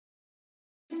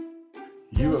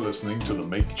You are listening to the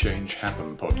Make Change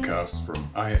Happen podcast from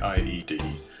IIED,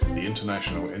 the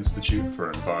International Institute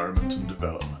for Environment and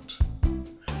Development.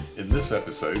 In this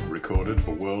episode, recorded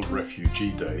for World Refugee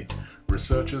Day,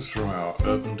 researchers from our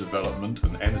urban development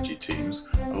and energy teams,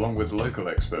 along with local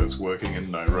experts working in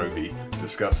Nairobi,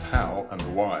 discuss how and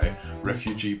why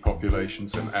refugee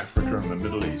populations in Africa and the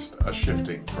Middle East are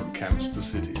shifting from camps to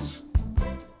cities.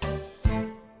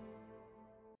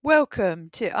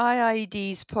 Welcome to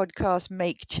IIED's podcast,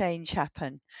 Make Change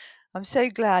Happen. I'm so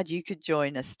glad you could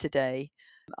join us today.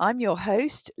 I'm your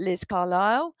host, Liz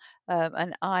Carlile,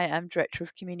 and I am Director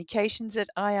of Communications at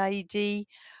IIED.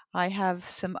 I have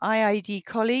some IIED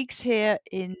colleagues here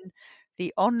in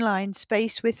the online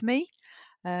space with me,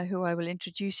 who I will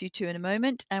introduce you to in a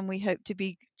moment, and we hope to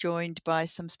be joined by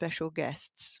some special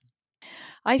guests.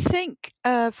 I think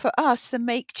for us, the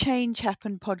Make Change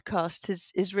Happen podcast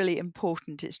is really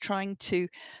important. It's trying to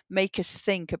make us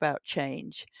think about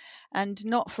change. And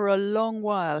not for a long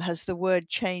while has the word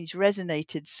change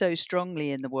resonated so strongly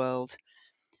in the world.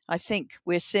 I think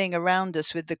we're seeing around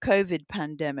us with the COVID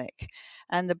pandemic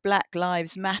and the Black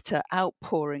Lives Matter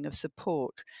outpouring of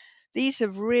support. These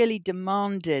have really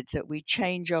demanded that we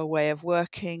change our way of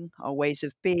working, our ways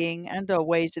of being, and our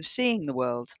ways of seeing the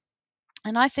world.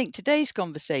 And I think today's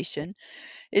conversation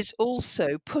is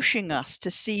also pushing us to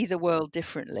see the world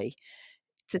differently,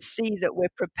 to see that we're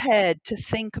prepared to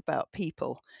think about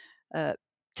people,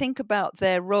 think about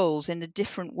their roles in a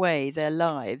different way, their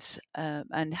lives,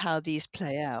 and how these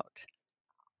play out.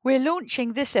 We're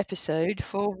launching this episode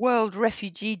for World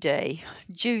Refugee Day,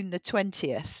 June the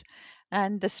 20th.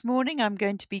 And this morning I'm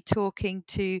going to be talking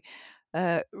to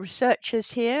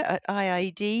researchers here at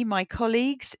IIED, my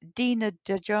colleagues, Deena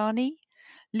Dajani,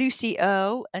 Lucy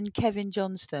Earle and Kevin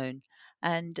Johnstone.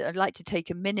 And I'd like to take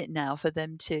a minute now for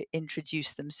them to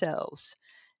introduce themselves.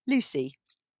 Lucy.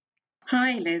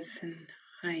 Hi, Liz, and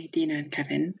hi, Deena and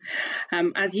Kevin.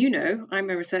 As you know, I'm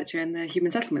a researcher in the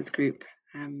Human Settlements Group.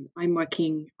 I'm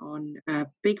working on a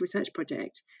big research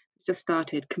project that's just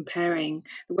started comparing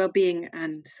the well-being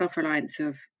and self-reliance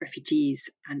of refugees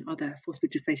and other forcibly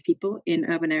displaced people in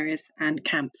urban areas and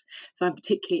camps. So I'm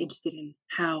particularly interested in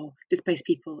how displaced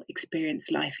people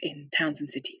experience life in towns and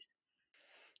cities.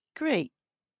 Great.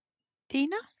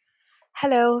 Deena?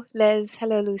 Hello, Liz.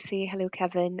 Hello, Lucy. Hello,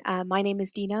 Kevin. My name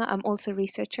is Deena. I'm also a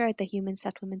researcher at the Human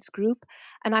Settlements Group,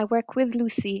 and I work with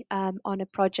Lucy on the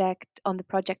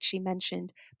project she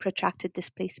mentioned, protracted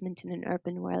displacement in an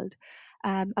urban world.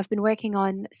 I've been working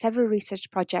on several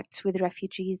research projects with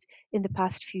refugees in the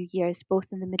past few years, both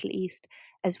in the Middle East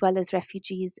as well as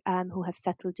refugees who have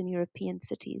settled in European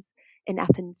cities, in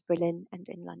Athens, Berlin, and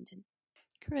in London.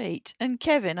 Great. And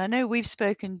Kevin, I know we've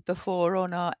spoken before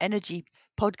on our energy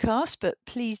podcast, but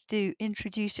please do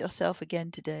introduce yourself again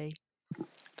today.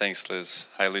 Thanks, Liz.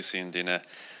 Hi, Lucy and Deena.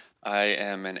 I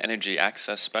am an energy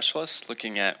access specialist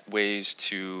looking at ways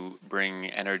to bring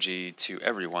energy to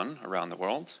everyone around the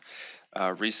world.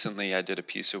 Recently, I did a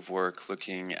piece of work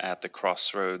looking at the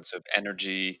crossroads of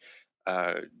energy,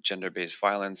 gender-based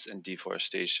violence, and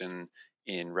deforestation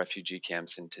in refugee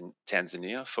camps in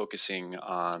Tanzania, focusing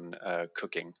on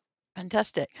cooking.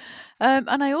 Fantastic.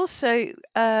 And I also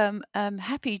am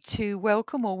happy to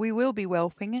welcome, or we will be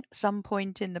welcoming at some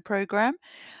point in the programme,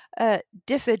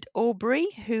 Difford Aubrey,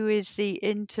 who is the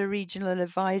Interregional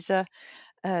Advisor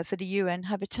for the UN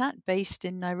Habitat based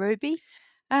in Nairobi,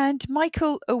 and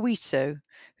Michael Owiso,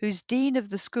 who's Dean of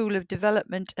the School of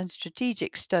Development and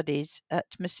Strategic Studies at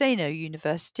Maseno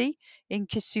University in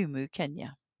Kisumu,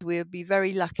 Kenya. We'll be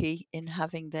very lucky in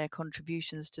having their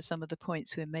contributions to some of the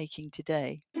points we're making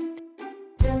today.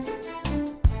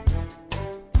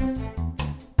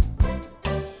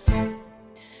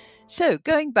 So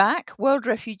going back, World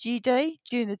Refugee Day,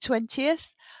 June the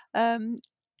 20th.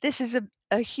 This is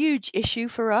a huge issue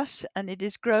for us, and it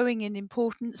is growing in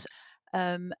importance.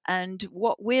 And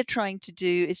what we're trying to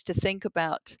do is to think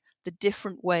about the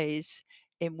different ways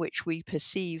in which we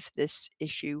perceive this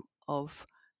issue of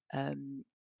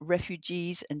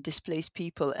refugees and displaced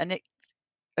people. And it's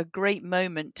a great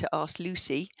moment to ask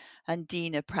Lucy and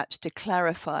Deena perhaps to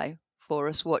clarify for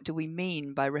us, what do we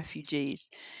mean by refugees?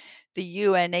 The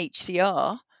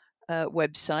UNHCR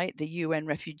website, the UN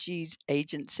Refugees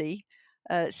Agency,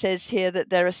 says here that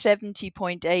there are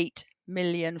 70.8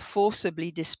 million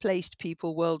forcibly displaced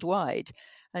people worldwide,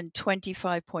 and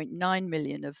 25.9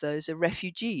 million of those are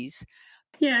refugees.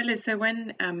 Yeah, Liz, so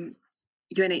when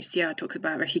UNHCR talks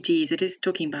about refugees, it is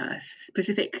talking about a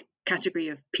specific category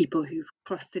of people who've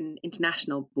crossed an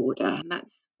international border, and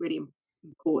that's really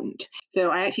important. So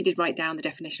I actually did write down the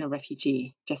definition of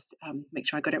refugee, just make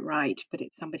sure I got it right. But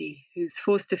it's somebody who's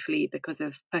forced to flee because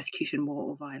of persecution, war,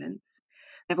 or violence.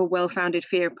 They have a well-founded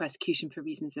fear of persecution for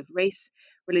reasons of race,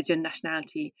 religion,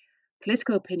 nationality,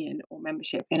 political opinion, or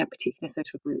membership in a particular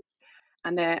social group.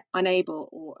 And they're unable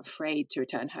or afraid to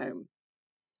return home.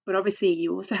 But obviously,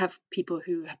 you also have people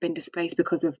who have been displaced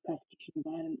because of persecution,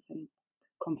 violence, and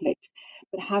conflict,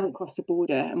 but haven't crossed the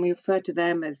border. And we refer to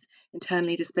them as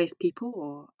internally displaced people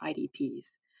or IDPs.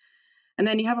 And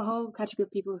then you have a whole category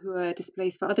of people who are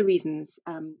displaced for other reasons,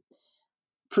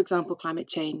 for example, climate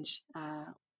change,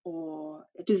 or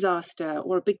a disaster,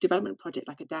 or a big development project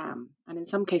like a dam. And in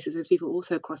some cases, those people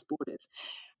also cross borders.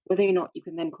 Whether or not you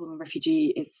can then call them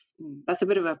refugee that's a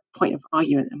bit of a point of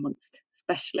argument amongst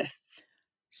specialists.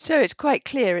 So it's quite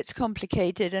clear, it's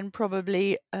complicated, and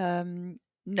probably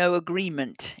no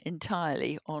agreement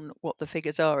entirely on what the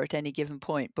figures are at any given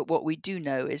point. But what we do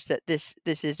know is that this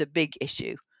is a big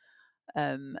issue.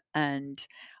 And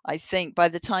I think by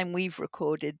the time we've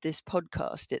recorded this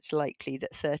podcast, it's likely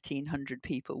that 1,300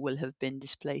 people will have been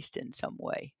displaced in some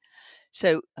way.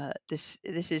 So this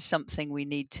is something we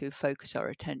need to focus our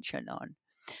attention on.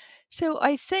 So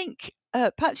I think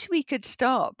perhaps we could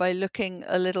start by looking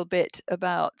a little bit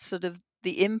about sort of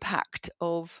the impact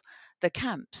of the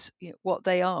camps, what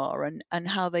they are and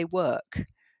how they work.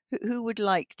 Who would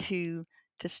like to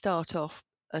start off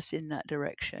us in that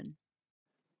direction?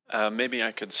 Maybe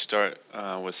I could start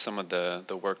with some of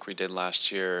the work we did last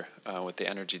year with the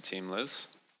energy team, Liz.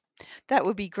 That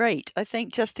would be great. I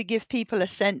think just to give people a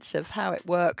sense of how it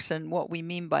works and what we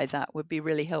mean by that would be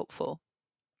really helpful.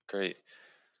 Great.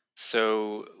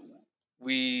 So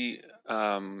we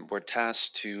were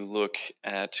tasked to look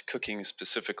at cooking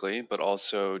specifically, but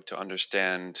also to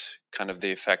understand kind of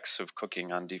the effects of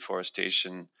cooking on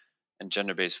deforestation and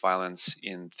gender-based violence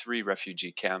in 3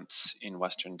 refugee camps in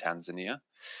Western Tanzania.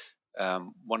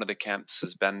 One of the camps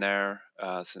has been there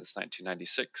since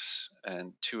 1996,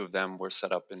 and 2 of them were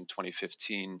set up in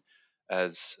 2015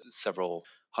 as several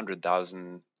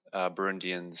 100,000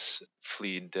 Burundians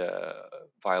fled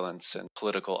violence and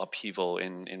political upheaval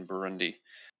in Burundi.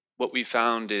 What we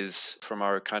found is, from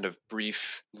our kind of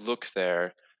brief look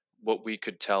there, what we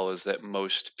could tell is that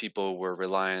most people were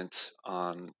reliant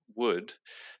on wood,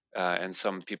 and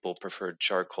some people preferred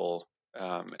charcoal,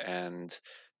 and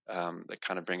that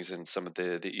kind of brings in some of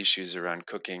the issues around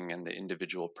cooking and the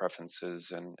individual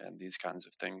preferences and these kinds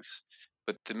of things.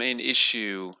 But the main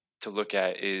issue to look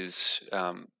at is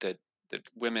that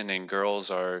women and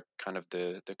girls are kind of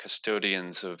the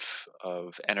custodians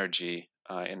of energy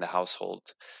in the household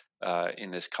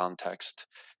in this context,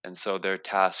 and so they're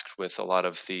tasked with a lot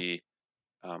of the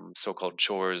so-called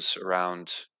chores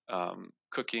around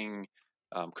cooking,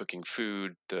 cooking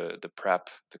food, the prep,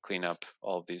 the cleanup,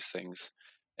 all of these things,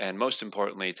 and most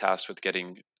importantly, tasked with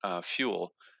getting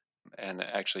fuel. And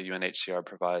actually, UNHCR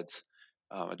provides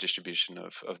a distribution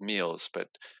of meals, but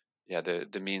yeah,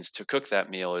 the means to cook that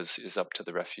meal is up to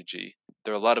the refugee.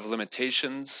 There are a lot of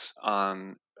limitations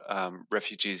on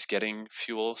refugees getting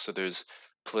fuel. So there's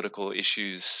political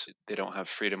issues. They don't have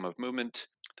freedom of movement.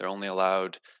 They're only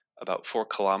allowed about 4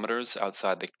 kilometers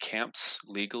outside the camps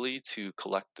legally to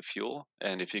collect the fuel,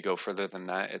 and if you go further than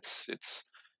that, it's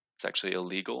actually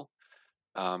illegal.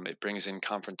 It brings in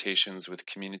confrontations with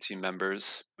community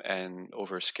members and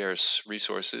over scarce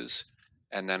resources.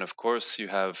 And then, of course, you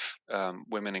have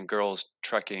women and girls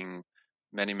trekking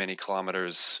many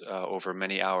kilometers over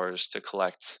many hours to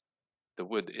collect the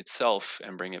wood itself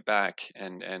and bring it back.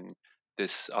 And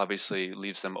this obviously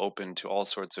leaves them open to all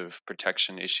sorts of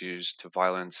protection issues, to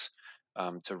violence,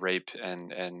 to rape,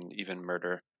 and even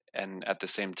murder. And at the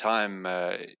same time,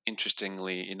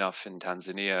 interestingly enough, in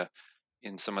Tanzania,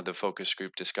 in some of the focus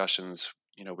group discussions,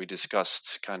 we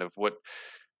discussed kind of what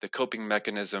the coping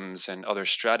mechanisms and other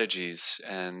strategies.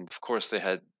 And of course, they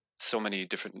had so many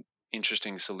different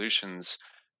interesting solutions.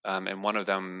 And one of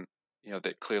them,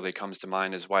 that clearly comes to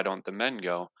mind is, why don't the men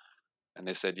go? And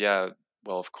they said, yeah,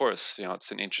 well, of course,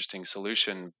 it's an interesting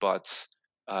solution, but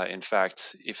in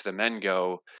fact, if the men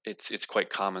go, it's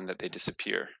quite common that they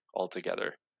disappear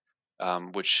altogether.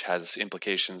 Which has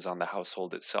implications on the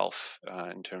household itself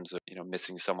in terms of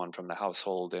missing someone from the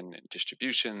household and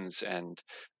distributions, and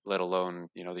let alone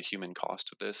the human cost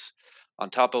of this.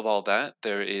 On top of all that,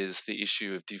 there is the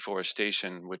issue of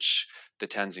deforestation, which the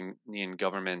Tanzanian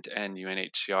government and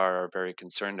UNHCR are very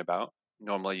concerned about.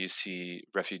 Normally, you see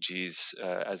refugees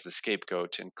as the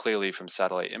scapegoat, and clearly from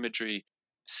satellite imagery,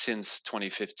 since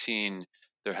 2015,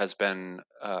 there has been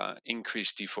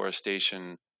increased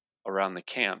deforestation around the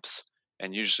camps.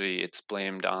 and usually it's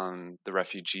blamed on the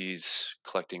refugees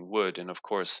collecting wood. And of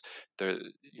course,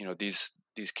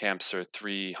 these camps are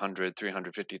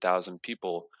 350,000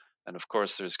 people, and of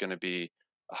course there's going to be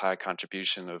a high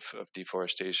contribution of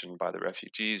deforestation by the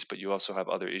refugees, but you also have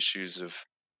other issues of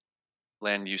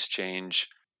land use change,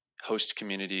 host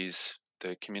communities,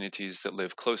 the communities that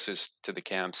live closest to the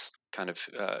camps, kind of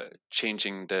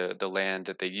changing the land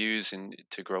that they use and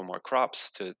to grow more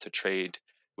crops to trade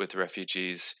with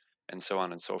refugees, and so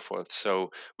on and so forth.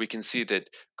 So we can see that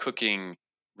cooking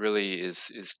really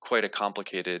is quite a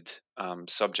complicated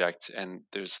subject, and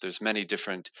there's many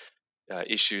different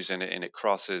issues in it, and it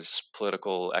crosses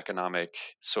political, economic,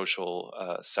 social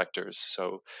sectors.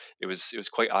 So it was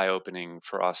quite eye opening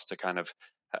for us to kind of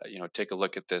take a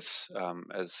look at this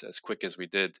as quick as we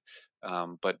did.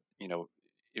 But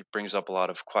it brings up a lot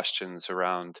of questions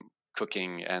around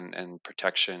cooking and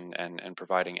protection and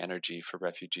providing energy for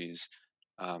refugees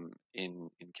in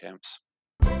camps.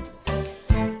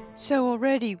 So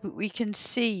already we can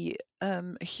see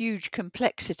a huge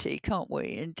complexity, can't we,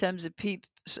 in terms of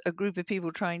a group of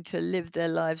people trying to live their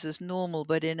lives as normal,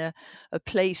 but in a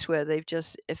place where they've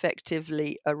just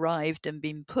effectively arrived and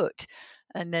been put,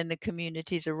 and then the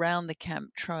communities around the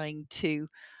camp trying to,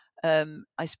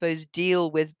 I suppose,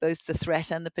 deal with both the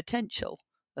threat and the potential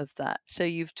of that. So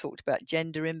you've talked about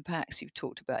gender impacts, you've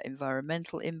talked about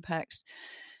environmental impacts.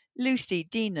 Lucy,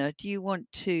 Deena, do you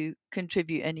want to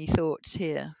contribute any thoughts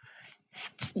here?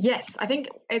 Yes, I think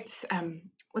it's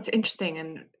what's interesting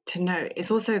and to note is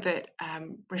also that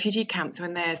refugee camps,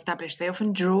 when they're established, they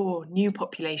often draw new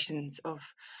populations of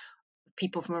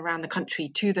people from around the country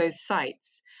to those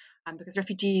sites. Because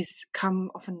refugees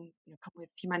often come with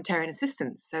humanitarian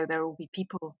assistance, so there will be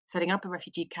people setting up a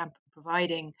refugee camp,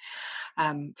 providing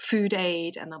food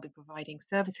aid, and they'll be providing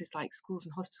services like schools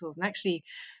and hospitals. And actually,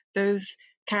 those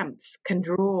camps can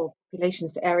draw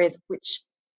populations to areas which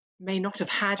may not have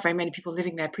had very many people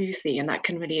living there previously, and that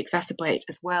can really exacerbate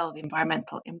as well the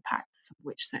environmental impacts,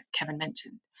 which that Kevin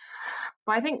mentioned.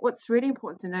 But I think what's really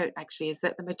important to note actually is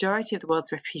that the majority of the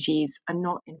world's refugees are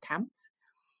not in camps,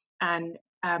 and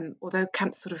although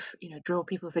camps sort of draw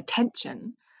people's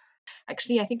attention,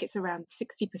 actually I think it's around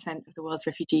 60% of the world's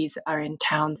refugees are in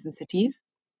towns and cities,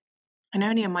 and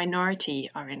only a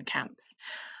minority are in camps.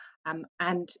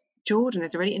 And Jordan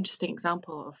is a really interesting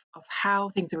example of how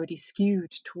things are really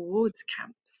skewed towards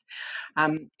camps.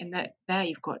 In that there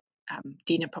you've got,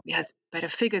 Deena probably has better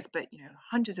figures, but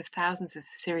hundreds of thousands of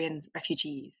Syrian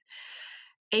refugees.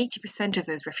 80% of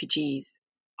those refugees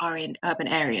are in urban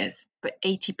areas, but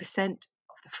 80%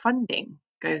 of the funding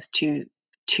goes to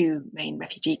two main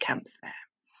refugee camps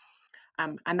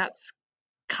there. And that's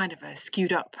kind of a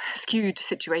skewed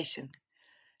situation.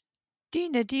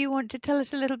 Deena, do you want to tell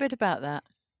us a little bit about that?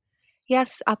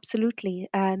 Yes, absolutely.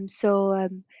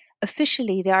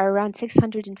 Officially, there are around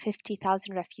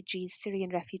 650,000 refugees,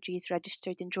 Syrian refugees,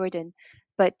 registered in Jordan,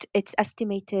 but it's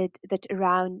estimated that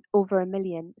around over a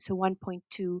million, so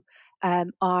 1.2,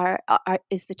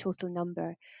 is the total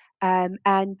number.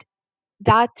 And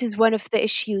that is one of the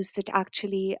issues that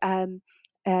actually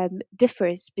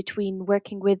differs between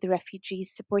working with the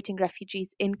refugees, supporting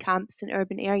refugees in camps in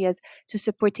urban areas, to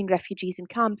supporting refugees in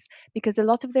camps, because a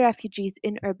lot of the refugees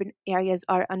in urban areas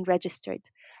are unregistered.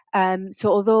 So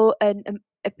although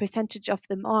a percentage of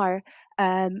them are,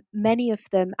 many of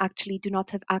them actually do not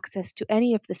have access to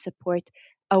any of the support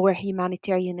or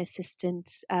humanitarian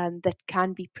assistance that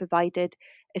can be provided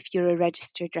if you're a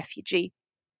registered refugee.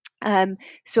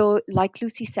 So, like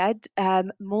Lucy said,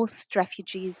 most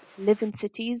refugees live in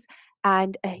cities,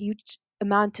 and a huge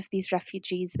amount of these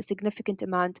refugees, a significant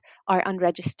amount, are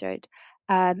unregistered.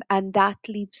 And that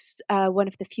leaves one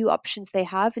of the few options they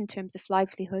have in terms of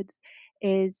livelihoods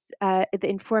is the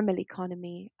informal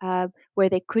economy, where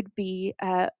they could be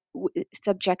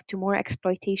subject to more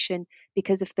exploitation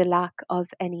because of the lack of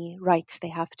any rights they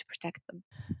have to protect them.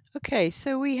 Okay,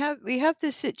 so we have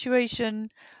this situation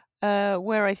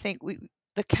where I think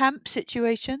the camp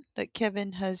situation that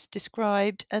Kevin has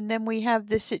described, and then we have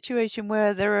this situation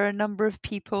where there are a number of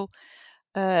people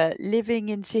living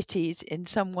in cities in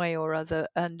some way or other,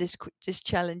 and this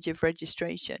challenge of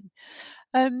registration.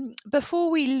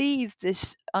 Before we leave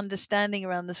this understanding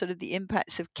around the sort of the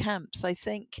impacts of camps, I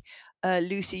think,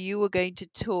 Lucy, you were going to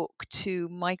talk to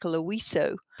Michael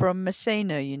Owiso from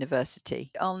Maseno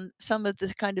University on some of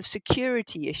the kind of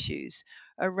security issues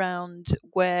around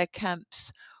where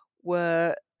camps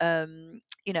were,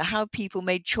 how people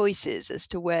made choices as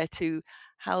to where to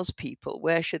house people,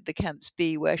 where should the camps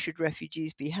be, where should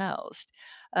refugees be housed.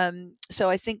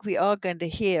 So I think we are going to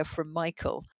hear from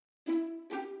Michael.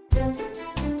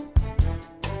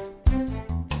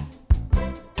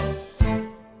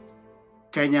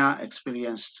 Kenya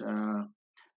experienced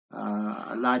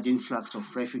a large influx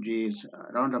of refugees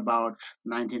around about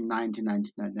 1990,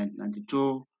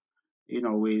 1992,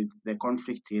 with the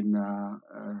conflict in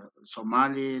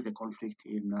Somalia, the conflict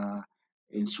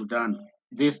in Sudan.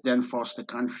 This then forced the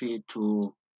country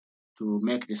to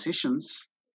make decisions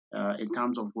in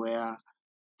terms of where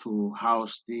to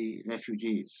house the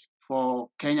refugees. For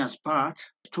Kenya's part,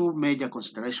 two major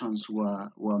considerations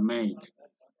were made.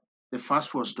 The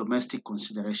first was domestic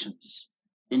considerations.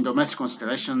 In domestic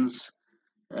considerations,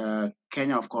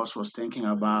 Kenya, of course, was thinking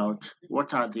about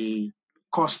what are the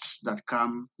costs that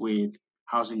come with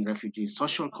housing refugees: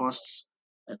 social costs,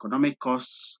 economic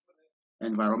costs,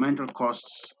 environmental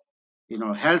costs,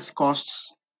 health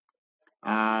costs,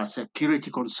 security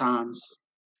concerns,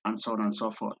 and so on and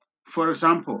so forth. For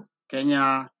example,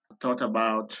 Kenya thought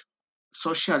about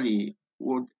socially,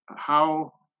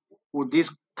 how would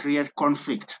this create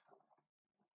conflict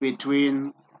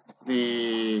between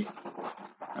the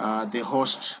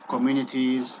host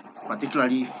communities,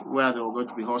 particularly where they were going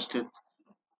to be hosted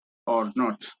or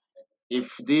not.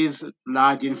 If these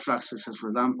large influxes, for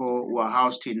example, were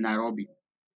housed in Nairobi,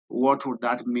 what would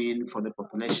that mean for the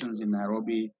populations in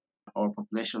Nairobi or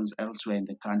populations elsewhere in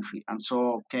the country? And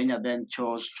so Kenya then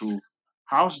chose to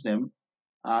house them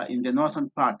in the northern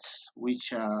parts,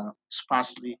 which are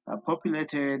sparsely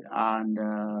populated, and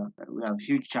we have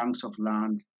huge chunks of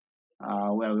land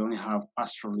where we only have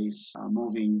pastoralists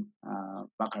moving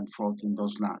back and forth in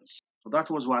those lands. So that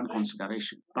was one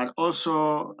consideration. But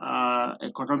also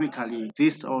economically,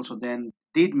 this also then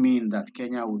did mean that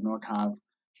Kenya would not have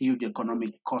huge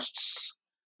economic costs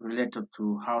related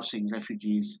to housing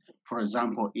refugees, for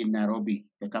example, in Nairobi,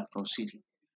 the capital city.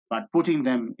 But putting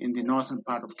them in the northern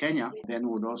part of Kenya then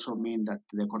would also mean that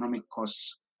the economic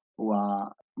costs were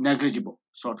negligible,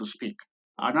 so to speak.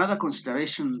 Another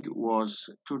consideration was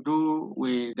to do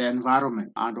with the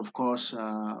environment, and of course,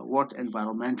 what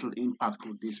environmental impact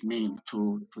would this mean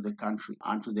to the country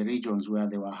and to the regions where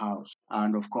they were housed.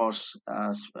 And of course,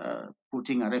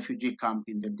 putting a refugee camp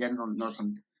in the general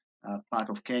northern part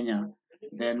of Kenya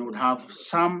then would have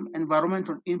some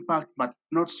environmental impact, but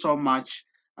not so much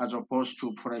as opposed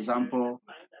to, for example,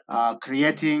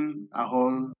 creating a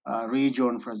whole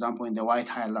region, for example, in the White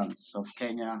Highlands of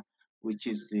Kenya, which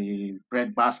is the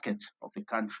breadbasket of the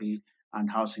country, and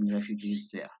housing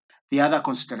refugees there. The other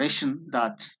consideration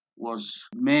that was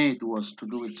made was to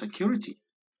do with security,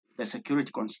 the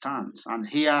security concerns. And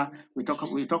here we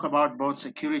talk about both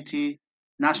security,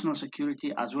 national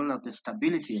security, as well as the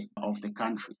stability of the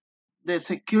country. The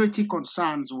security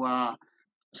concerns were,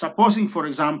 supposing, for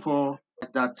example,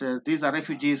 that these are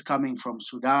refugees coming from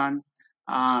Sudan,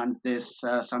 and there's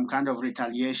some kind of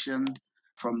retaliation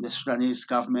from the Sudanese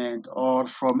government or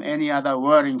from any other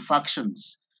warring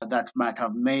factions that might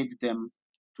have made them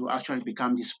to actually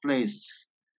become displaced,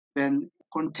 then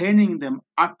containing them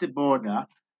at the border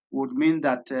would mean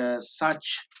that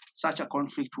such a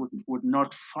conflict would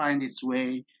not find its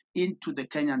way into the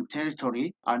Kenyan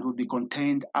territory and would be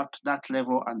contained up to that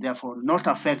level, and therefore not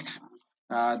affect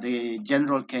the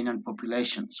general Kenyan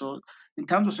population. So in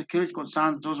terms of security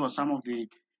concerns, those were some of the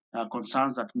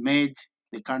concerns that made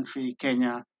the country,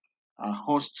 Kenya,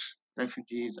 host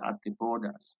refugees at the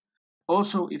borders.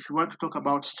 Also, if you want to talk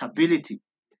about stability,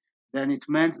 then it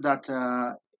meant that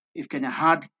if Kenya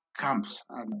had camps,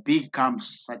 and big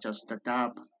camps such as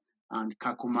Dadaab and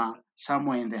Kakuma,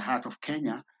 somewhere in the heart of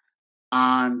Kenya,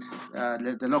 and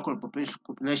the local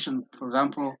population, for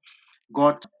example,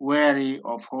 got wary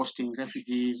of hosting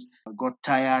refugees, got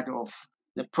tired of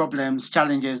the problems,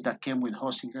 challenges that came with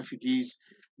hosting refugees,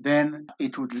 then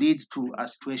it would lead to a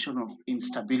situation of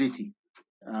instability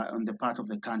on the part of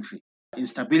the country.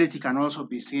 Instability can also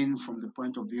be seen from the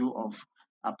point of view of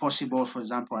a possible, for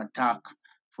example, attack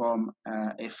from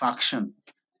a faction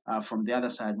from the other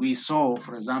side. We saw,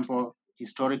 for example,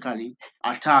 historically,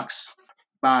 attacks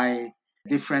by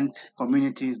different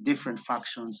communities, different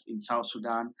factions in South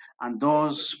Sudan, and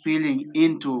those spilling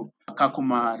into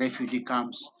Kakuma refugee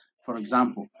camps, for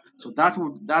example. So that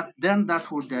would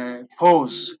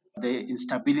pose the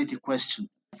instability question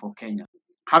for Kenya.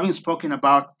 Having spoken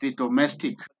about the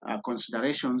domestic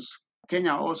considerations,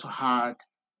 Kenya also had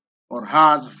or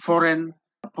has foreign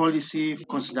policy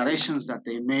considerations that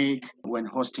they make when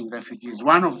hosting refugees.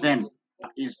 One of them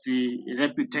is the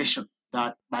reputation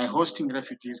that by hosting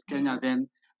refugees, Kenya then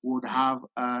would have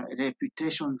a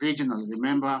reputation regionally.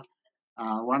 Remember,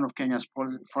 one of Kenya's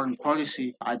foreign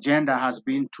policy agenda has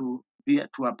been to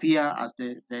appear as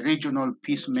the regional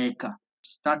peacemaker.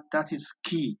 That is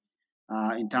key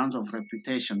in terms of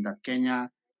reputation, that Kenya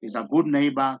is a good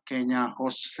neighbor, Kenya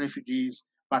hosts refugees,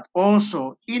 but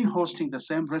also in hosting the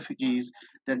same refugees,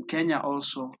 then Kenya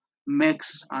also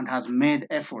makes and has made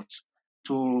efforts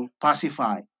to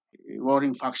pacify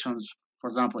warring factions, for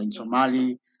example, in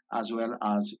Somali as well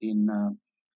as in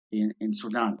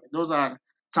Sudan. Those are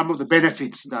some of the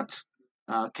benefits that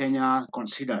Kenya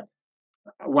considered.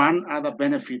 One other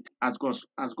benefit has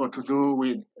got to do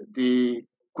with the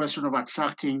question of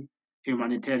attracting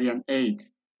humanitarian aid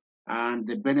and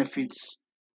the benefits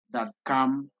that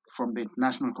come from the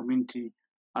international community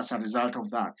as a result of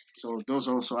that. So those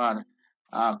also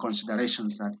are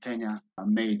considerations that Kenya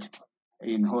made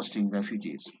in hosting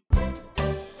refugees.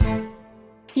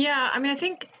 Yeah, I mean, I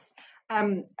think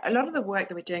a lot of the work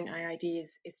that we're doing at IIED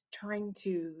is trying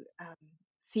to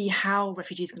see how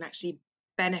refugees can actually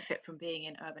benefit from being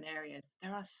in urban areas.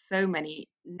 There are so many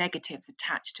negatives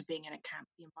attached to being in a camp,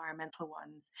 the environmental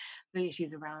ones, the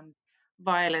issues around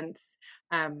violence,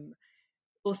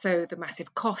 also the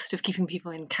massive cost of keeping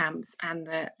people in camps, and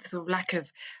the sort of lack of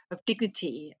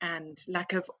dignity and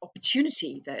lack of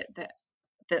opportunity that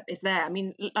is there. I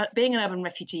mean, being an urban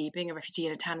refugee, being a refugee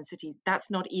in a town and city,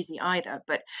 that's not easy either.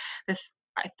 But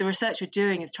the research we're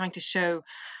doing is trying to show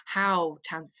how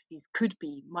towns and cities could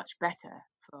be much better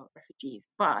for refugees.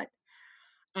 But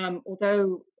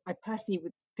although I personally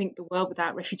would think the world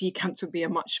without refugee camps would be a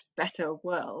much better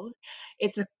world,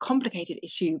 it's a complicated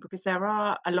issue because there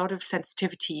are a lot of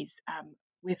sensitivities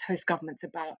with host governments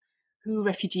about who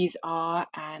refugees are,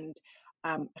 and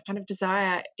a kind of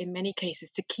desire in many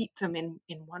cases to keep them in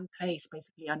one place,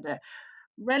 basically under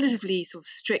relatively sort of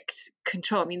strict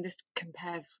control. I mean, this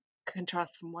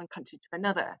contrasts from one country to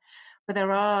another, but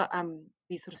there are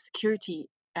these sort of security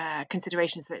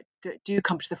considerations that do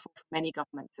come to the fore for many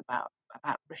governments about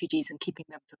refugees and keeping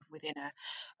them sort of within a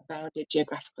bounded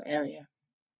geographical area.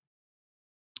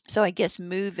 So I guess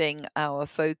moving our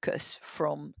focus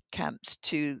from camps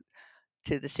to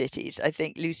the cities. I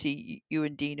think, Lucy, you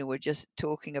and Deena were just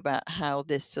talking about how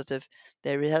there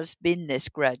has been this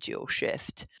gradual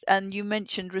shift. And you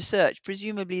mentioned research.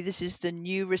 Presumably this is the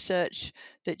new research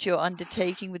that you're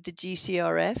undertaking with the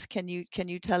GCRF. Can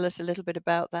you tell us a little bit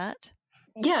about that?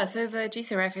 Yeah, so the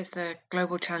GCRF is the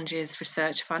Global Challenges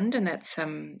Research Fund, and that's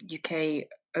UK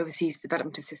overseas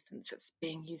development assistance that's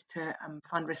being used to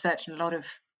fund research in a lot of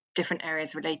different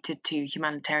areas related to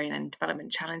humanitarian and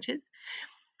development challenges.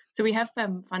 So we have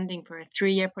funding for a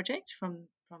 3-year project from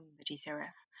the GCRF,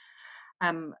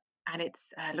 and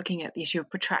it's looking at the issue of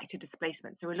protracted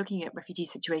displacement. So we're looking at refugee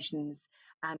situations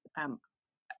and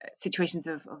situations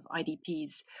of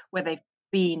IDPs where they've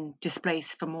been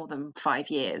displaced for more than 5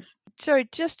 years. Sorry,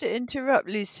 just to interrupt,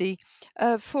 Lucy,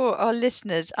 for our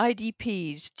listeners,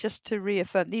 IDPs, just to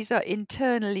reaffirm, these are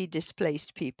internally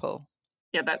displaced people.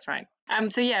 Yeah, that's right.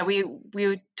 So yeah, we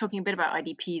were talking a bit about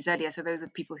IDPs earlier. So those are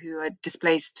people who are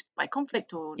displaced by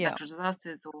conflict or natural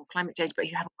disasters or climate change, but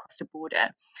who haven't crossed a border.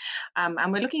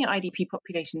 And we're looking at IDP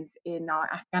populations in our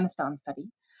Afghanistan study.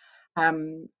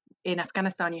 In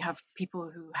Afghanistan, you have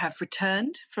people who have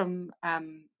returned from,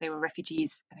 they were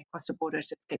refugees and they crossed a border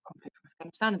to escape conflict from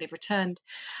Afghanistan, and they've returned.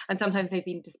 And sometimes they've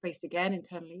been displaced again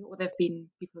internally, or people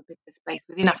who've been displaced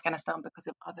within Afghanistan because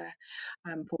of other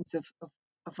forms of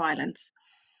violence.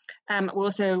 We're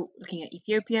also looking at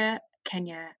Ethiopia,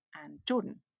 Kenya, and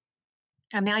Jordan.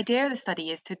 And the idea of the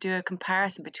study is to do a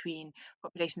comparison between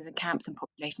populations in camps and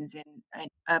populations in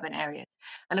urban areas,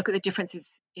 and look at the differences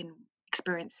in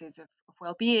experiences of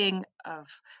well-being, of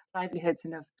livelihoods,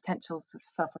 and of potential sort of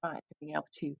self-reliance, of being able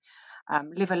to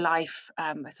live a life,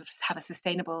 sort of have a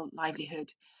sustainable livelihood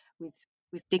with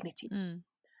dignity.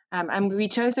 And we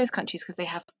chose those countries because they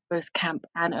have both camp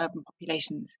and urban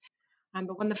populations.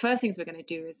 But one of the first things we're going to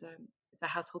do is a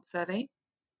household survey.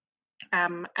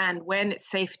 And when it's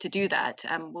safe to do that,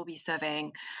 we'll be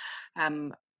surveying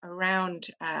around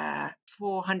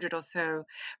 400 or so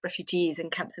refugees in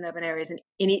camps and urban areas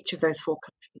in each of those 4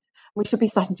 countries. We should be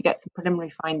starting to get some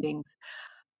preliminary findings,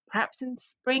 perhaps in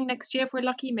spring next year if we're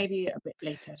lucky, maybe a bit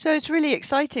later. So it's really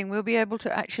exciting. We'll be able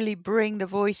to actually bring the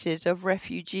voices of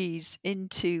refugees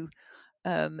into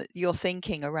your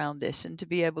thinking around this, and to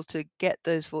be able to get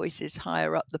those voices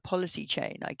higher up the policy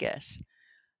chain, I guess.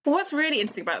 Well, what's really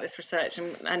interesting about this research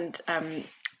and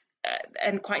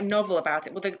quite novel about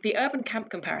it, well, the urban camp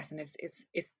comparison is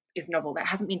novel. That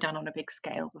hasn't been done on a big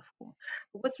scale before.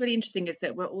 But what's really interesting is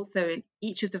that we're also in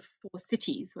each of the 4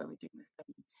 cities where we're doing this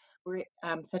study, we're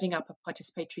setting up a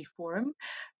participatory forum.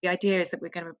 The idea is that we're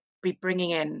going to be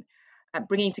bringing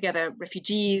together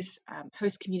refugees,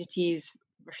 host communities.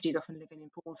 Refugees often live in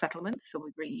informal settlements, so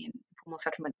we're bringing in informal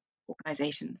settlement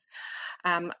organizations,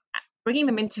 bringing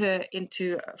them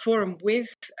into a forum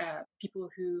with people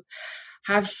who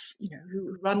have,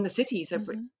 who run the city. So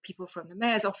Mm-hmm. people from the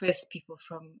mayor's office, people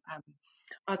from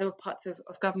other parts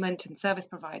of government and service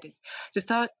providers, to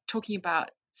start talking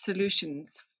about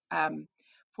solutions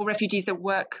for refugees that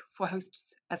work for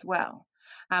hosts as well.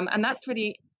 And that's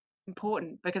really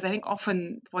important, because I think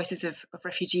often voices of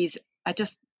refugees are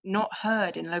just not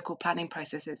heard in local planning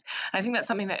processes. And I think that's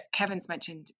something that Kevin's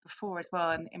mentioned before as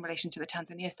well, in relation to the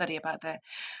Tanzania study about the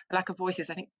lack of voices,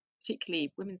 I think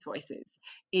particularly women's voices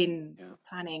in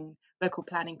local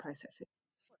planning processes.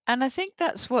 And I think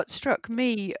that's what struck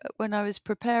me when I was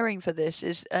preparing for this,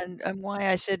 and why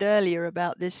I said earlier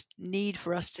about this need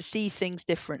for us to see things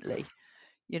differently,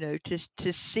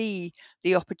 to see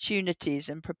the opportunities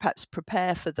and perhaps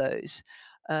prepare for those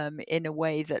in a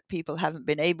way that people haven't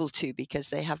been able to, because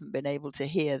they haven't been able to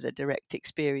hear the direct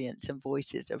experience and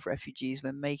voices of refugees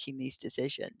when making these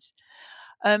decisions.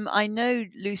 I know,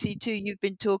 Lucy, too, you've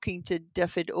been talking to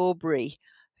David Aubrey,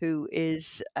 who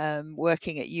is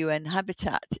working at UN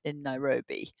Habitat in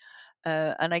Nairobi.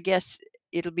 And I guess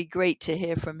it'll be great to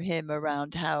hear from him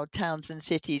around how towns and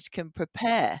cities can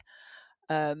prepare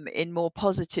in more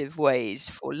positive ways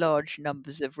for large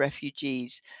numbers of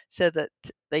refugees, so that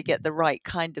they get the right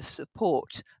kind of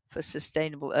support for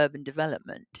sustainable urban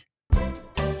development. I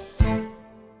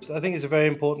think it's a very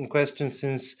important question,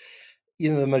 since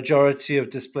the majority of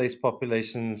displaced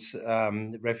populations,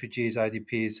 refugees,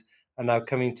 IDPs, are now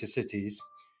coming to cities.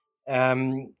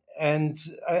 And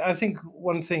I think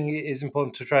one thing is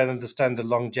important to try and understand the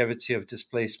longevity of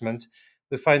displacement.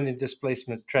 We're finding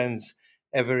displacement trends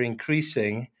ever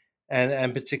increasing,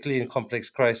 and particularly in complex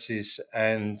crises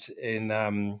and in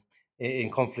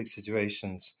conflict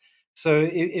situations. So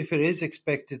if it is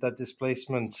expected that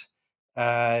displacement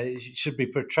should be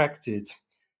protracted,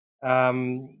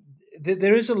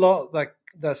 there is a lot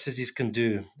that cities can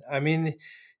do. I mean,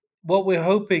 what we're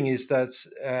hoping is that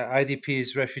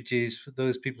IDPs, refugees, for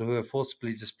those people who are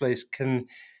forcibly displaced, can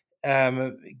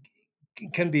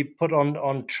be put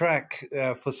on track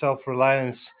for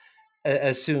self-reliance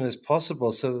as soon as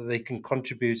possible, so that they can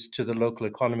contribute to the local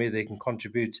economy, they can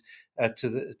contribute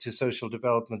to social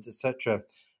development, etc.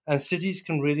 And cities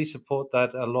can really support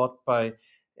that a lot by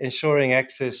ensuring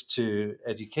access to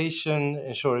education,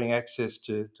 ensuring access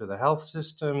to the health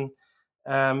system,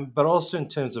 but also in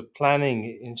terms of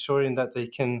planning, ensuring that they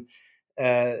can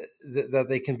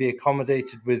be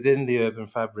accommodated within the urban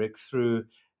fabric through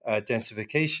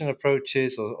densification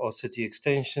approaches or city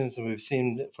extensions. And we've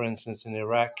seen, for instance, in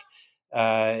Iraq,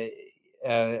 a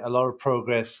lot of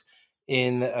progress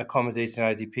in accommodating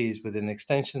IDPs within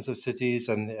extensions of cities,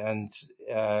 and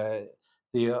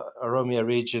the Oromia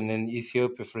region in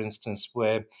Ethiopia, for instance,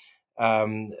 where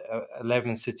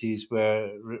 11 cities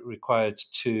were required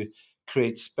to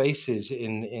create spaces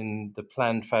in the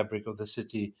planned fabric of the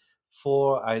city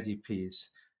for IDPs.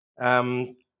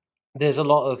 There's a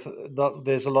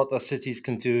lot that cities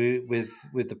can do with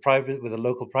the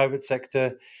local private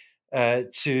sector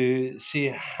to see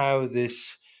how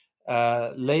this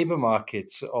labor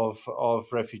markets of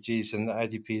refugees and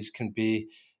IDPs can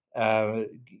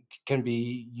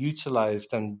be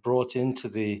utilized and brought into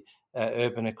the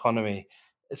urban economy.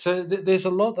 So there's a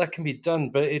lot that can be done,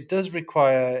 but it does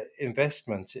require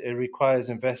investment. It requires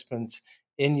investment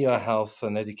in your health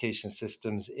and education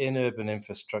systems, in urban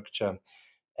infrastructure,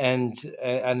 and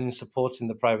in supporting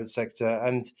the private sector.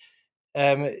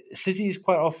 And cities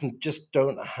quite often just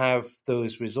don't have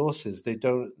those resources. They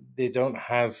don't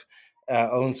have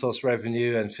own source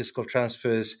revenue and fiscal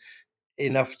transfers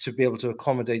enough to be able to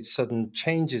accommodate sudden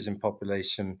changes in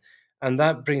population. And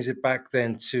that brings it back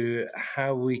then to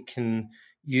how we can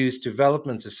use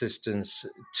development assistance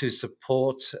to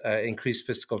support increased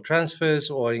fiscal transfers,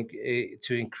 or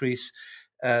to increase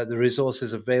the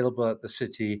resources available at the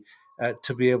city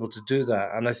to be able to do that.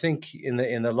 And I think in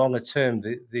the longer term,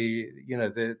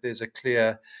 there's a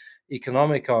clear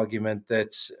economic argument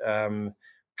that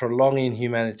prolonging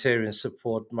humanitarian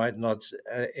support might not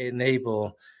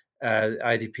enable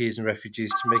IDPs and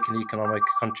refugees to make an economic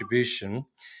contribution.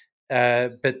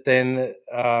 But then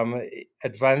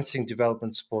advancing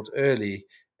development support early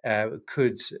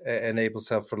could enable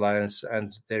self-reliance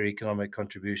and their economic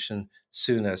contribution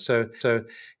sooner. So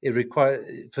it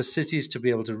requires, for cities to be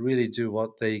able to really do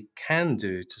what they can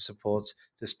do to support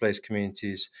displaced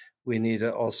communities, we need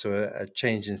also a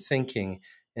change in thinking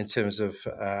in terms of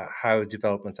how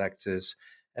development actors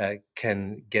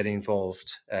can get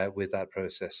involved with that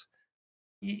process.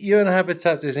 UN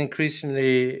Habitat is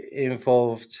increasingly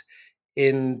involved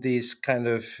in these kind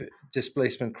of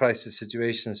displacement crisis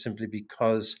situations, simply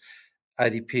because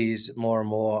IDPs more and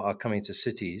more are coming to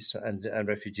cities, and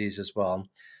refugees as well.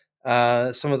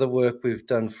 Some of the work we've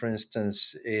done, for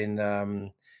instance, in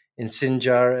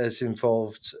Sinjar has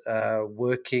involved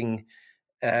working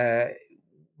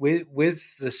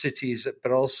with the cities,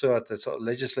 but also at the sort of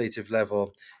legislative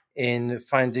level, in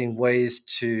finding ways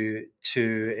to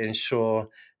ensure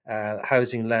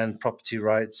housing, land, property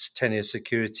rights, tenure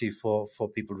security for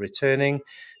people returning.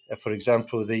 For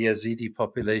example, the Yazidi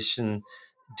population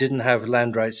didn't have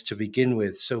land rights to begin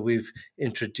with, so we've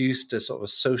introduced a sort of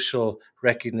social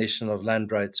recognition of land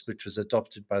rights, which was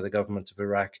adopted by the government of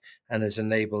Iraq and has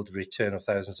enabled the return of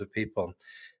thousands of people.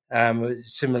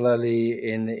 Similarly,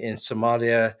 in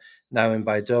Somalia, now in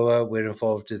Baidoa, we're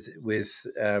involved with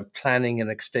planning and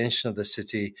extension of the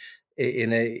city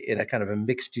in a kind of a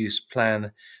mixed use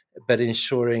plan, but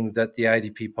ensuring that the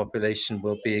IDP population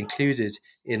will be included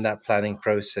in that planning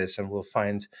process and will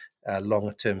find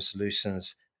long-term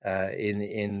solutions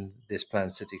in this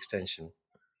planned city extension.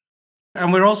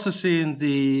 And we're also seeing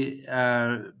the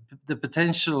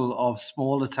potential of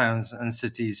smaller towns and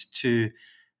cities to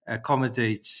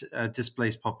accommodate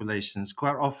displaced populations.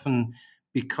 Quite often,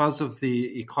 because of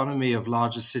the economy of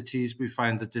larger cities, we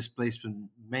find that displacement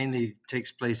mainly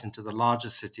takes place into the larger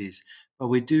cities. But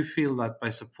we do feel that by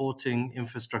supporting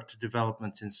infrastructure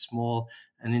development in small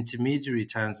and intermediary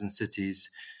towns and cities,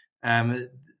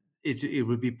 it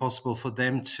would be possible for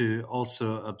them to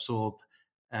also absorb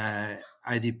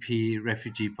IDP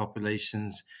refugee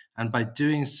populations, and by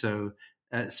doing so,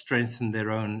 strengthen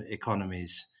their own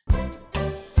economies.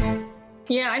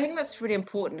 Yeah, I think that's really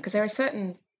important because there are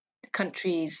certain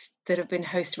countries that have been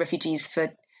host to refugees for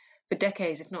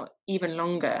decades, if not even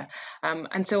longer.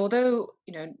 And so, although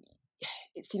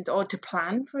it seems odd to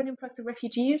plan for an influx of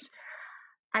refugees,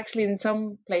 actually, in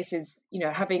some places,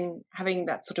 having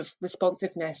that sort of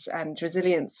responsiveness and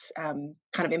resilience kind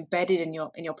of embedded in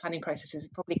your planning process is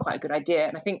probably quite a good idea.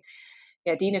 And I think,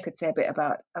 Deena could say a bit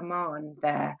about Amman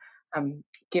there,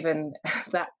 given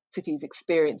that city's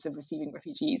experience of receiving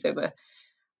refugees over.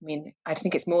 I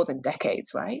think it's more than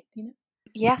decades, right, Deena?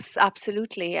 Yes,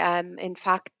 absolutely. In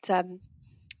fact,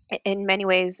 in many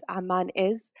ways, Amman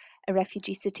is a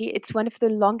refugee city. It's one of the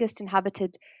longest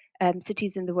inhabited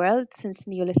cities in the world since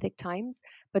Neolithic times.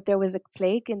 But there was a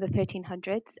plague in the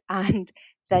 1300s, and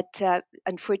that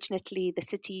unfortunately the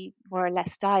city more or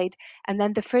less died. And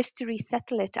then the first to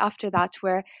resettle it after that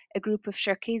were a group of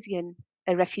Circassian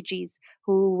refugees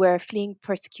who were fleeing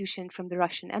persecution from the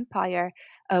Russian Empire,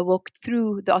 walked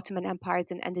through the Ottoman empires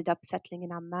and ended up settling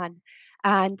in Amman.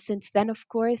 And since then, of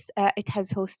course, it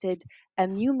has hosted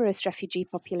numerous refugee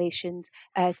populations,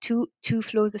 two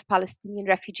flows of Palestinian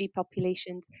refugee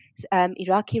populations,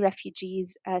 Iraqi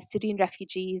refugees, Syrian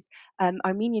refugees,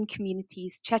 Armenian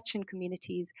communities, Chechen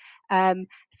communities. And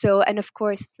of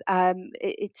course,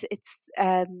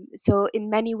 so in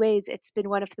many ways, it's been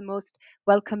one of the most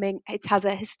welcoming. It has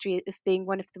a history of being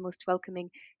one of the most welcoming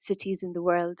cities in the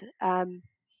world.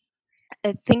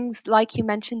 Things like you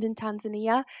mentioned in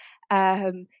Tanzania,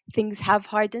 things have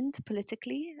hardened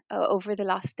politically over the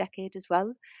last decade as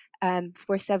well,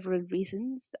 for several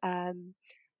reasons.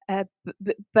 But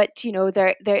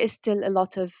there is still a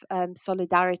lot of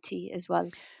solidarity as well.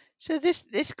 So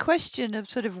this question of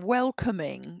sort of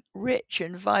welcoming rich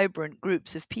and vibrant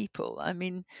groups of people,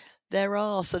 there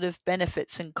are sort of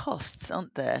benefits and costs,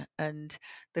 aren't there? And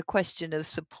the question of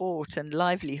support and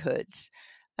livelihoods.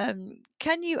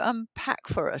 Can you unpack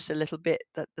for us a little bit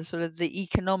the sort of the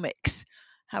economics,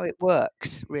 how it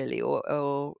works really,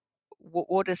 or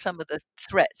what are some of the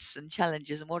threats and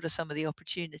challenges, and what are some of the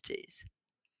opportunities?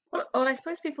 Well, I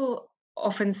suppose people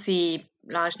often see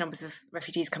large numbers of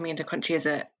refugees coming into a country as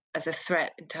a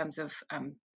threat in terms of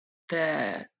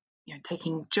the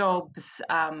taking jobs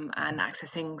and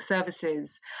accessing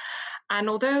services. And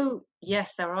although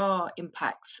yes, there are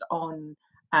impacts on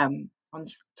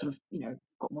sort of you've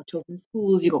got more children in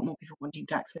schools, you've got more people wanting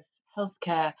to access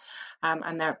healthcare,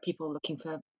 and there are people looking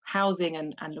for housing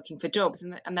and looking for jobs,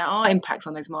 and there are impacts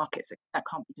on those markets that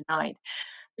can't be denied.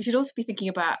 We should also be thinking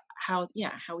about how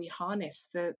we harness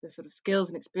the sort of skills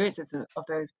and experiences of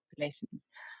those populations.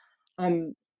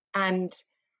 And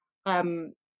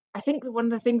I think that one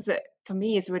of the things that for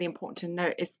me is really important to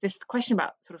note is this question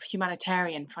about sort of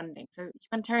humanitarian funding. So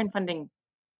humanitarian funding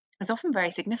is often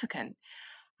very significant.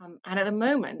 And at the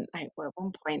moment, at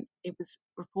one point, it was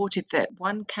reported that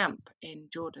one camp in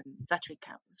Jordan, Zatari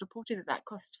camp, was reported that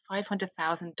cost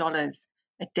 $500,000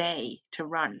 a day to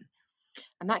run.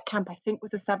 And that camp, I think,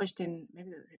 was established in maybe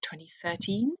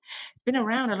 2013. It's been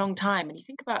around a long time. And you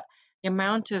think about the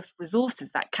amount of resources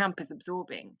that camp is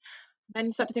absorbing. Then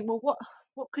you start to think, well,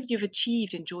 what could you have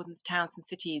achieved in Jordan's towns and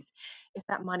cities if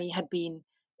that money had been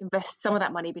some of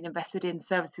that money being invested in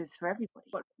services for everybody?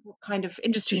 What kind of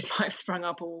industries might have sprung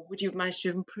up, or would you have managed to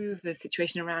improve the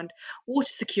situation around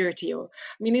water security? Or,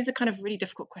 I mean, these are kind of really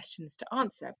difficult questions to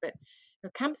answer, but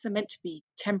camps are meant to be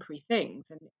temporary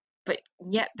things, but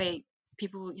yet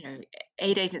people,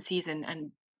 aid agencies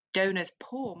and donors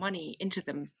pour money into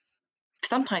them,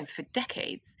 sometimes for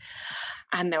decades,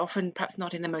 and they're often perhaps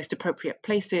not in the most appropriate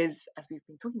places, as we've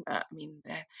been talking about. I mean,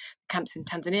 the camps in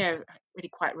Tanzania are really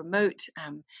quite remote.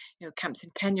 Camps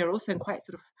in Kenya are also in quite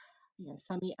sort of,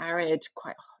 semi-arid,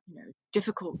 quite,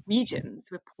 difficult regions.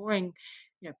 We're pouring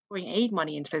aid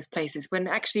money into those places when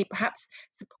actually perhaps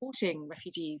supporting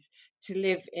refugees to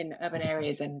live in urban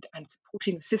areas and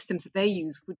supporting the systems that they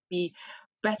use would be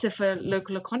better for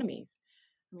local economies.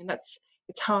 I mean,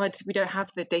 it's hard. We don't have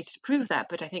the data to prove that,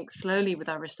 but I think slowly with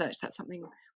our research, that's something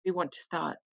we want to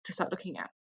start looking at.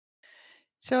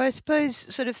 So I suppose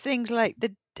sort of things like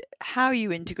how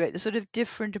you integrate the sort of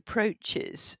different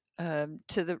approaches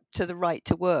to the right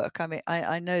to work. I mean,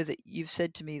 I know that you've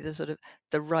said to me the sort of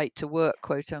the right to work,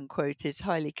 quote unquote, is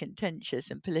highly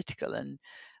contentious and political and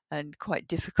quite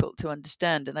difficult to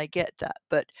understand, and I get that.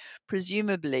 But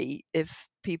presumably, if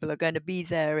people are going to be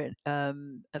there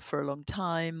for a long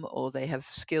time, or they have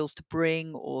skills to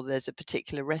bring, or there's a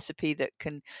particular recipe that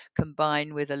can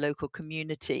combine with a local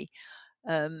community,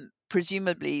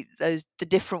 presumably the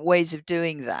different ways of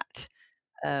doing that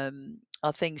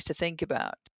are things to think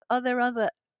about. Are there other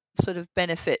sort of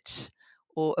benefits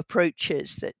or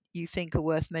approaches that you think are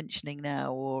worth mentioning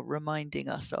now or reminding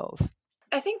us of?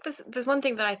 I think there's one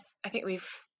thing that I think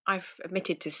I've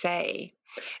omitted to say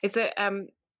is that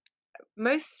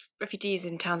most refugees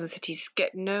in towns and cities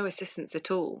get no assistance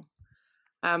at all,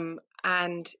 and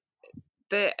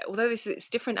although it's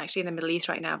different actually in the Middle East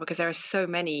right now because there are so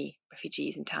many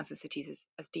refugees in towns and cities,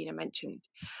 as Deena mentioned.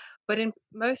 But in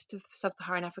most of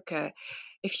sub-Saharan Africa,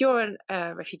 if you're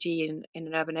a refugee in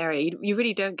an urban area, you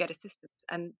really don't get assistance.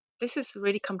 And this has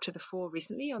really come to the fore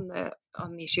recently on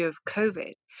the issue of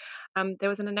COVID. There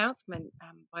was an announcement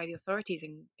by the authorities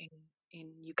in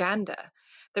Uganda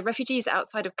that refugees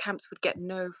outside of camps would get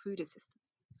no food assistance.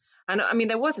 And I mean,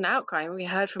 there was an outcry. We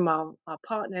heard from our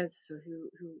partners who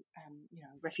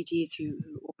refugees who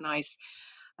organise,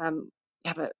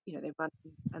 have they run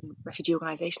a refugee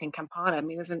organisation in Kampala. I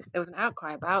mean, there was an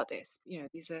outcry about this.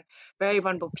 These are very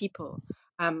vulnerable people,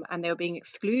 and they were being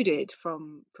excluded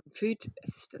from food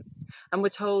assistance, and we're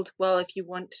told, well, if you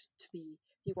want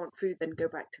food, then go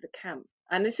back to the camp.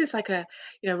 And this is like a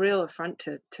real affront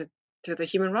to the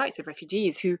human rights of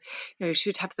refugees who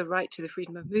should have the right to the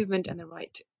freedom of movement and the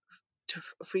right to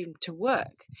freedom to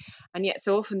work, and yet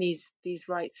so often these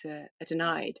rights are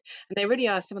denied, and they really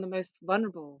are some of the most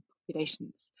vulnerable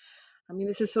populations. I mean,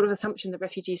 this is sort of assumption that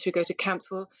refugees who go to camps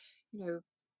will,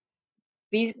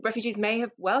 these refugees may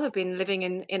have been living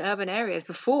in urban areas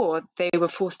before they were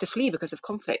forced to flee because of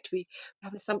conflict. We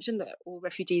have an assumption that all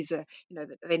refugees are,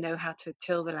 that they know how to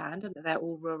till the land and that they're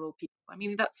all rural people. I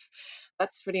mean, that's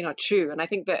really not true, and I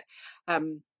think that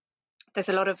there's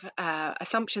a lot of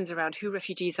assumptions around who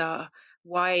refugees are,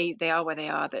 why they are where they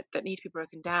are, that need to be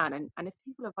broken down. And if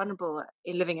people are vulnerable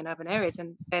in living in urban areas,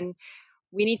 then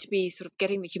we need to be sort of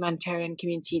getting the humanitarian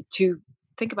community to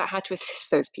think about how to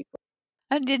assist those people.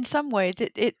 And in some ways,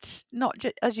 it's not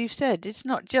just, as you said, it's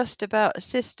not just about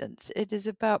assistance. It is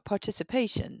about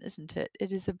participation, isn't it?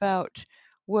 It is about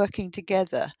working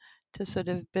together to sort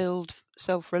of build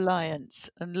self-reliance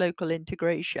and local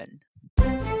integration.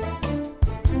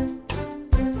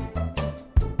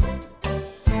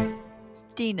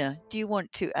 Deena, do you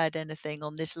want to add anything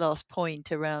on this last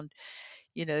point around,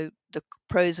 the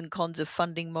pros and cons of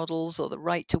funding models or the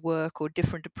right to work or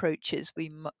different approaches we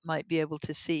might be able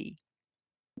to see?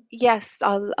 Yes,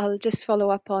 I'll just follow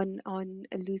up on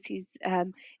Lucy's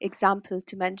example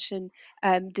to mention,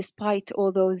 despite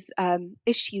all those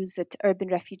issues that urban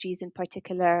refugees in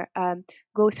particular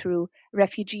go through,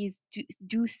 refugees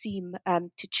do seem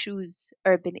to choose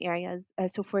urban areas.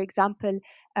 So, for example,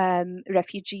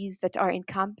 refugees that are in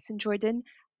camps in Jordan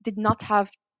did not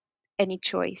have any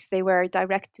choice. They were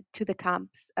directed to the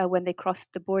camps when they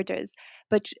crossed the borders.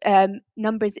 But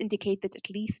numbers indicate that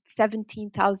at least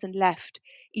 17,000 left,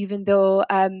 even though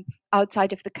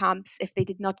outside of the camps, if they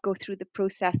did not go through the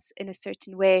process in a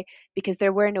certain way, because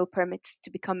there were no permits to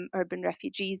become urban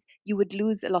refugees, you would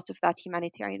lose a lot of that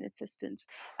humanitarian assistance.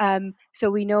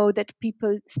 So we know that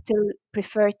people still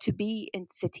prefer to be in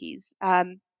cities.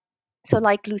 So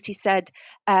like Lucy said,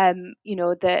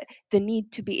 the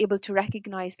need to be able to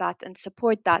recognize that and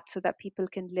support that so that people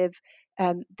can live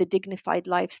the dignified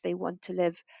lives they want to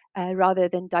live, rather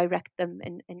than direct them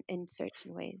in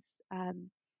certain ways.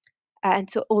 And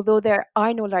so, although there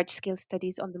are no large-scale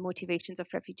studies on the motivations of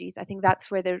refugees, I think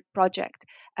that's where the project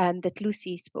that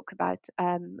Lucy spoke about,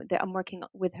 that I'm working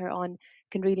with her on,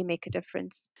 can really make a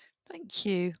difference. Thank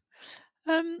you.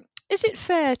 Is it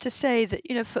fair to say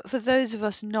that, for those of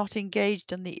us not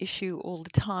engaged on the issue all the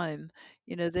time,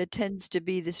 there tends to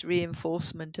be this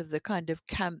reinforcement of the kind of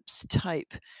camps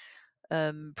type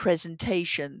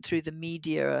presentation through the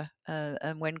media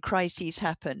and when crises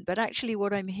happen. But actually,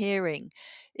 what I'm hearing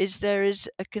is there is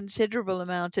a considerable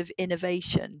amount of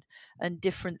innovation and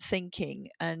different thinking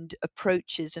and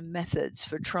approaches and methods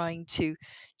for trying to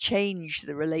change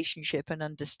the relationship and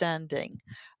understanding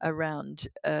around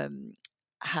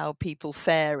how people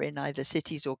fare in either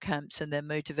cities or camps and their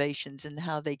motivations and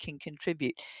how they can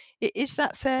contribute. Is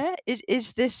that fair?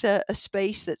 Is this a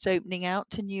space that's opening out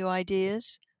to new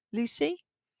ideas? Lucy?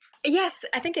 Yes,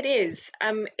 I think it is.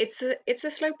 It's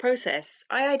a slow process.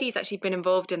 IIED has actually been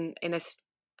involved in this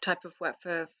type of work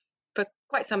for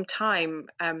quite some time.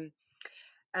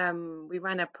 We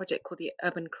ran a project called the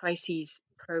Urban Crises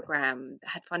Program that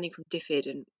had funding from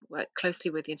DFID and worked closely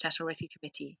with the International Rescue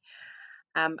Committee.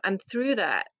 And through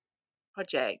that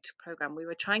program, we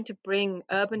were trying to bring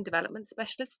urban development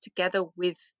specialists together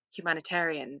with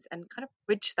humanitarians and kind of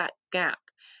bridge that gap,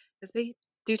 because they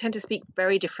do tend to speak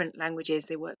very different languages.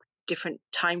 They work with different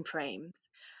time frames.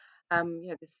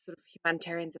 This sort of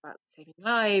humanitarians about saving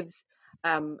lives,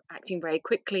 acting very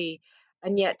quickly,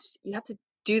 and yet you have to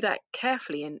do that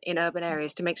carefully in urban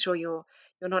areas to make sure you're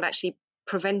not actually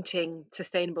preventing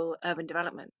sustainable urban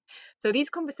development. So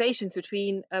these conversations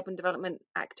between urban development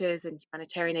actors and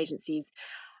humanitarian agencies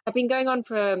have been going on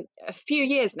for a few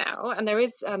years now, and there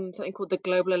is something called the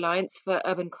Global Alliance for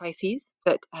Urban Crises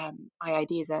that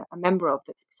IIED is a member of.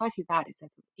 That's precisely that. It's a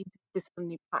sort of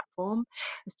interdisciplinary platform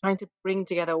that's trying to bring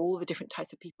together all the different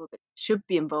types of people that should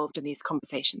be involved in these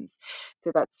conversations.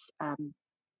 So that's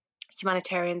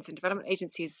humanitarians and development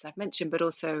agencies, as I've mentioned, but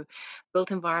also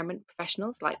built environment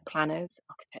professionals like planners,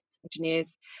 architects, engineers,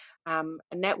 and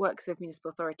networks of municipal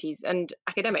authorities and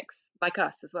academics like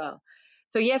us as well.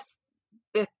 So yes,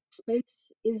 the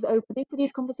space is opening for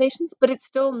these conversations, but it's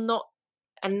still not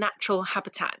a natural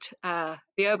habitat.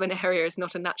 The urban area is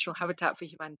not a natural habitat for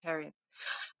humanitarians.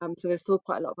 So there's still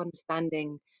quite a lot of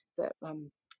understanding that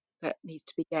needs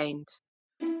to be gained.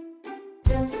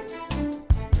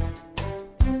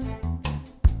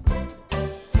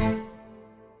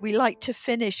 We like to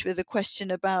finish with a question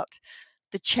about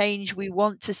the change we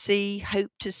want to see,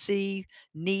 hope to see,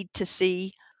 need to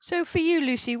see. So for you,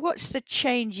 Lucy, what's the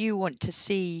change you want to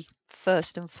see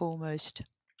first and foremost?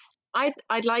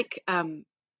 I'd like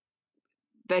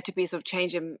there to be a sort of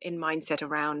change in mindset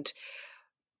around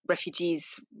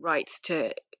refugees' rights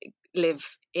to live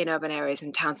in urban areas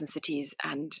and towns and cities,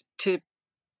 and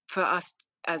for us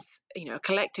as a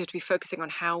collective to be focusing on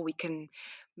how we can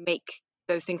make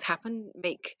those things happen,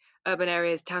 make urban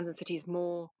areas, towns and cities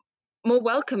more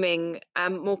welcoming,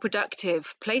 more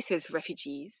productive places for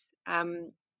refugees.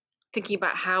 Thinking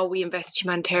about how we invest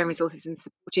humanitarian resources in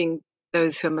supporting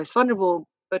those who are most vulnerable,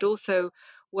 but also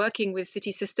working with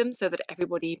city systems so that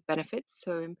everybody benefits.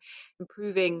 So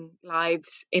improving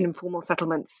lives in informal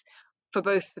settlements for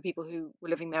both the people who were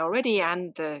living there already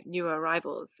and the newer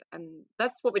arrivals. And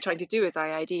that's what we're trying to do as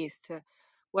IIED, is to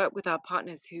work with our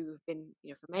partners who have been,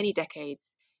 for many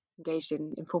decades engaged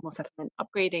in informal settlement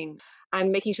upgrading,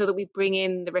 and making sure that we bring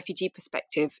in the refugee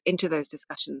perspective into those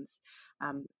discussions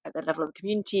at the level of the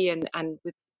community and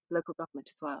with local government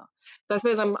as well. So I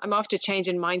suppose I'm after change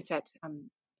in mindset.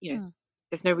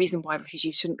 There's no reason why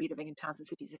refugees shouldn't be living in towns and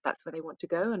cities if that's where they want to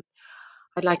go. And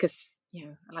I'd like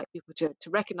people to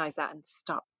recognize that and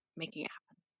start making it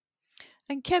happen.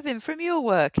 And Kevin, from your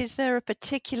work, is there a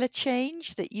particular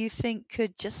change that you think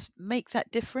could just make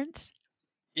that difference?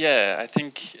 Yeah, I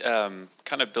think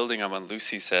kind of building on what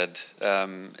Lucy said,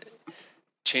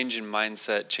 change in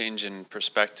mindset, change in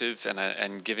perspective,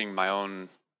 and giving my own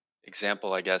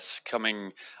example, I guess.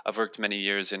 I've worked many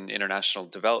years in international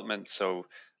development, so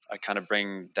I kind of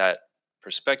bring that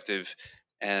perspective.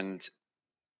 And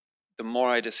the more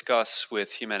I discuss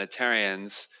with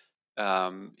humanitarians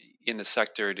in the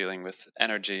sector dealing with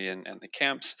energy and the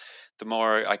camps, the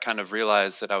more I kind of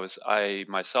realized that I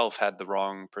myself had the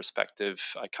wrong perspective.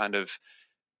 I kind of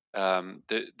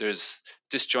there's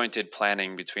disjointed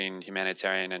planning between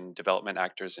humanitarian and development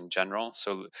actors in general.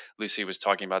 So Lucy was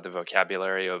talking about the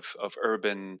vocabulary of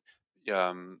urban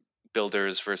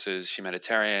builders versus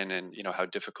humanitarian, and how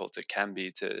difficult it can be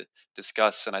to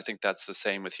discuss. And I think that's the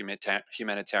same with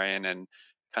humanitarian and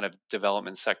kind of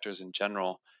development sectors in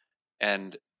general.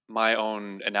 And my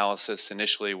own analysis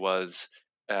initially was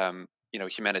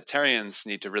humanitarians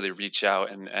need to really reach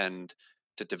out and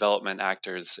to development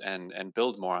actors and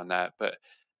build more on that. But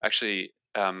actually,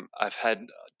 I've had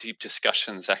deep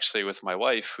discussions actually with my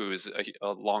wife, who is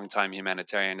a longtime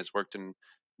humanitarian, has worked in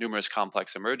numerous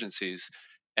complex emergencies,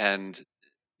 and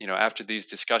after these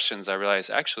discussions, I realized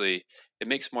actually it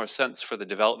makes more sense for the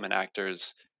development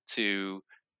actors to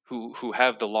who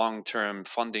have the long-term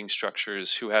funding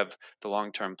structures, who have the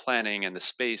long-term planning and the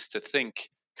space to think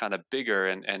kind of bigger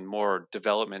and more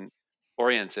development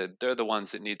oriented. They're the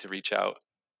ones that need to reach out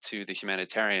to the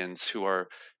humanitarians who are,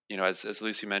 as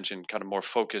Lucy mentioned, kind of more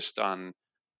focused on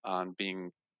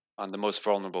being on the most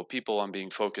vulnerable people, on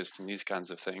being focused in these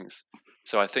kinds of things.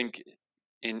 So I think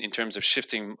in terms of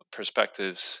shifting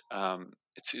perspectives,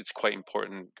 it's quite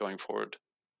important going forward.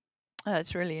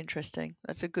 That's really interesting.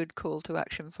 That's a good call to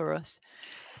action for us.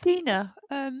 Deena,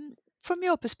 from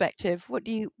your perspective, what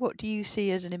do you see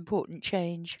as an important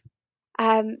change?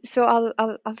 So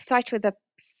I'll start with a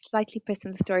slightly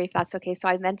personal story, if that's okay. So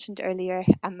I mentioned earlier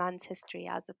Amman's history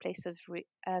as a place of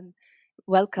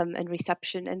welcome and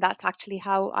reception, and that's actually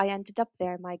how I ended up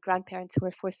there. My grandparents, who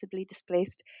were forcibly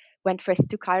displaced, went first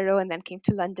to Cairo and then came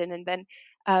to London, and then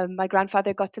my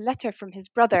grandfather got a letter from his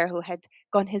brother, who had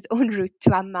gone his own route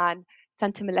to Amman,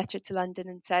 sent him a letter to London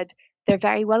and said they're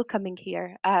very welcoming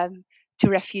here to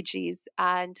refugees.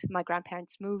 And my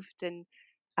grandparents moved, and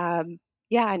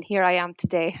and here I am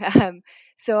today.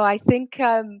 So I think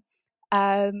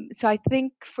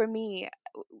for me,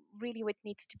 really what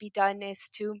needs to be done is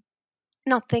to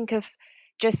not think of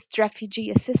just refugee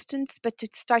assistance, but to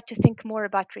start to think more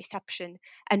about reception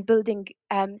and building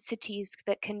cities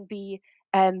that can be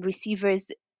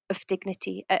receivers of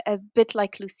dignity, a bit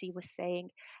like Lucy was saying,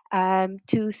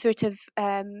 to sort of,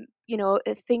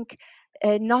 think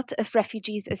not of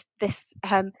refugees as this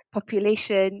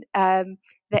population that,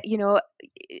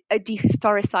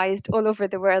 dehistoricized all over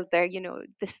the world. They're,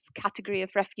 this category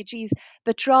of refugees,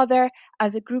 but rather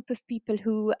as a group of people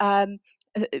who,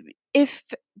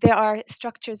 if there are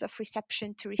structures of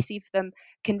reception to receive them,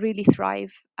 can really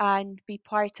thrive and be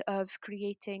part of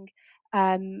creating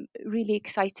really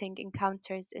exciting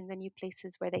encounters in the new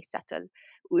places where they settle,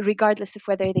 regardless of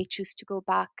whether they choose to go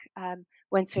back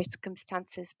when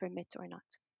circumstances permit or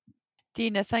not.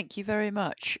 Deena, thank you very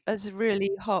much. It's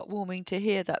really heartwarming to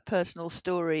hear that personal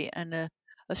story, and a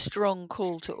strong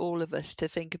call to all of us to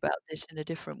think about this in a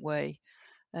different way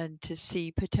and to see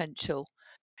potential.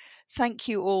 Thank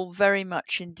you all very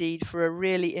much indeed for a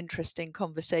really interesting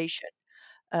conversation.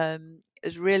 It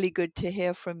was really good to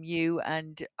hear from you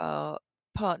and our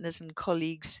partners and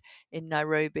colleagues in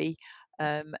Nairobi,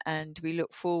 and we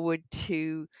look forward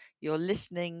to your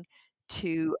listening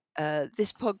to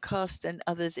this podcast and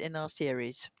others in our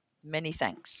series. Many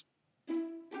thanks.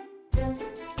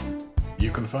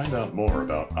 You can find out more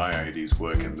about IIED's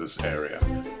work in this area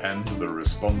and the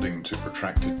Responding to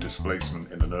Protracted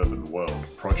Displacement in an Urban World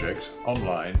project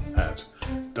online at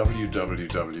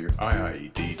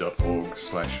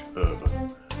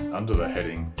www.iied.org/urban under the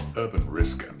heading Urban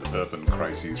Risk and Urban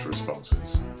Crises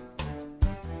Responses.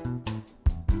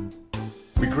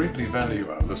 We greatly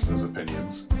value our listeners'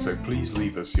 opinions, so please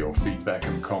leave us your feedback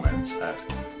and comments at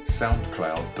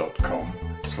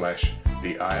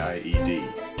soundcloud.com/the IIED.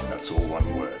 That's all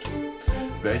one word.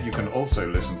 There you can also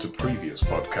listen to previous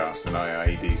podcasts in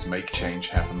IIED's Make Change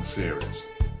Happen series.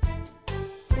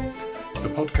 The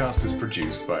podcast is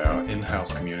produced by our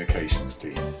in-house communications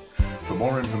team. For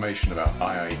more information about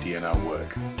IIED and our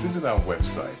work, visit our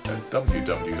website at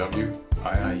www.iied.org.